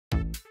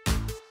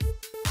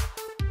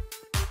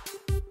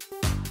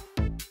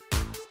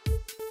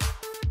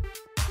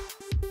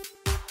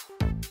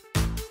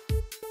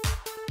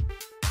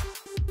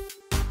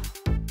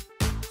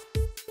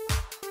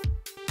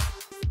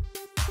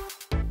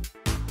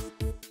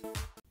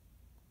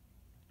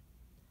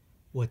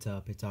What's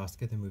up, it's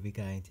Oscar the Movie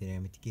Guy, and today I'm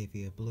going to give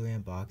you a Blu-ray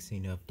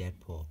unboxing of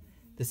Deadpool.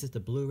 This is the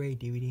Blu-ray,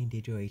 DVD, and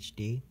digital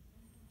HD.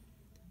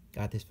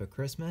 Got this for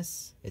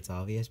Christmas. It's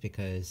obvious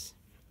because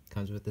it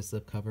comes with the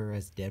slipcover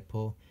as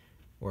Deadpool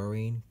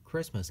wearing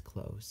Christmas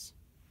clothes.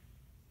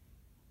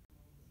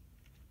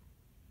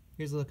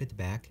 Here's a look at the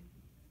back.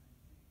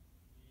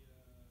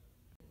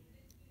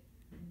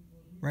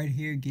 Right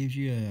here gives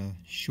you a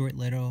short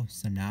little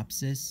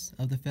synopsis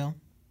of the film.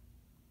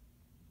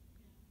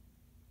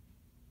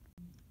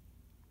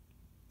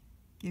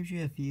 Gives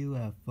you a few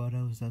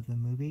photos of the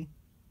movie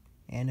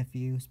and a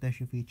few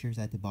special features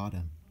at the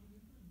bottom.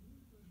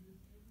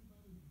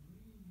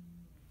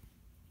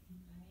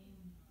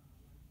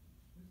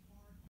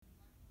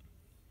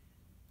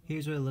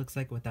 Here's what it looks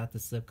like without the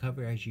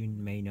slipcover. As you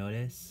may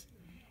notice,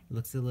 it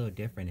looks a little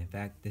different. In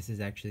fact, this is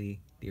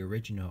actually the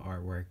original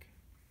artwork.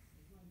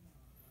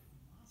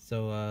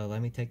 So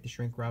let me take the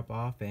shrink wrap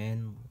off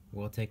and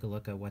we'll take a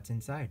look at what's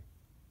inside.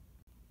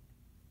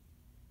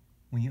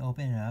 When you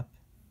open it up,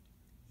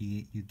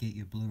 you get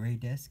your Blu-ray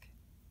disc.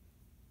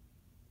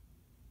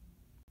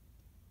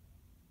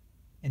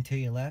 And to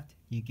your left,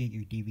 you get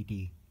your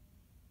DVD.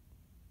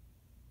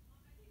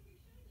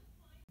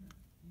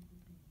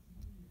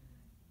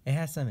 It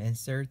has some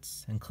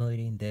inserts,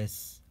 including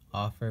this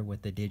offer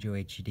with the digital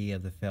HD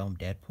of the film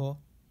Deadpool,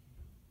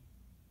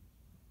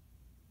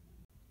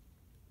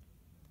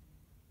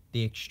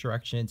 the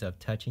instructions of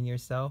touching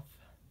yourself,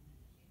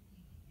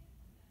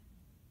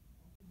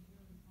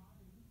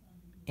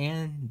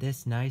 and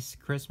this nice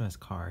Christmas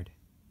card.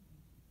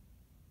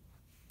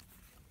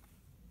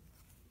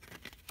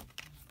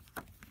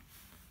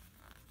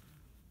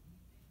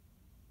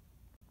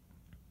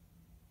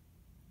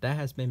 That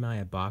has been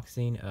my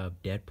unboxing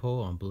of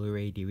Deadpool on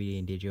Blu-ray, DVD,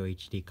 and digital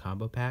HD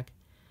combo pack.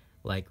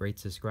 Like, rate,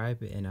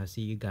 subscribe, and I'll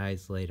see you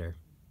guys later.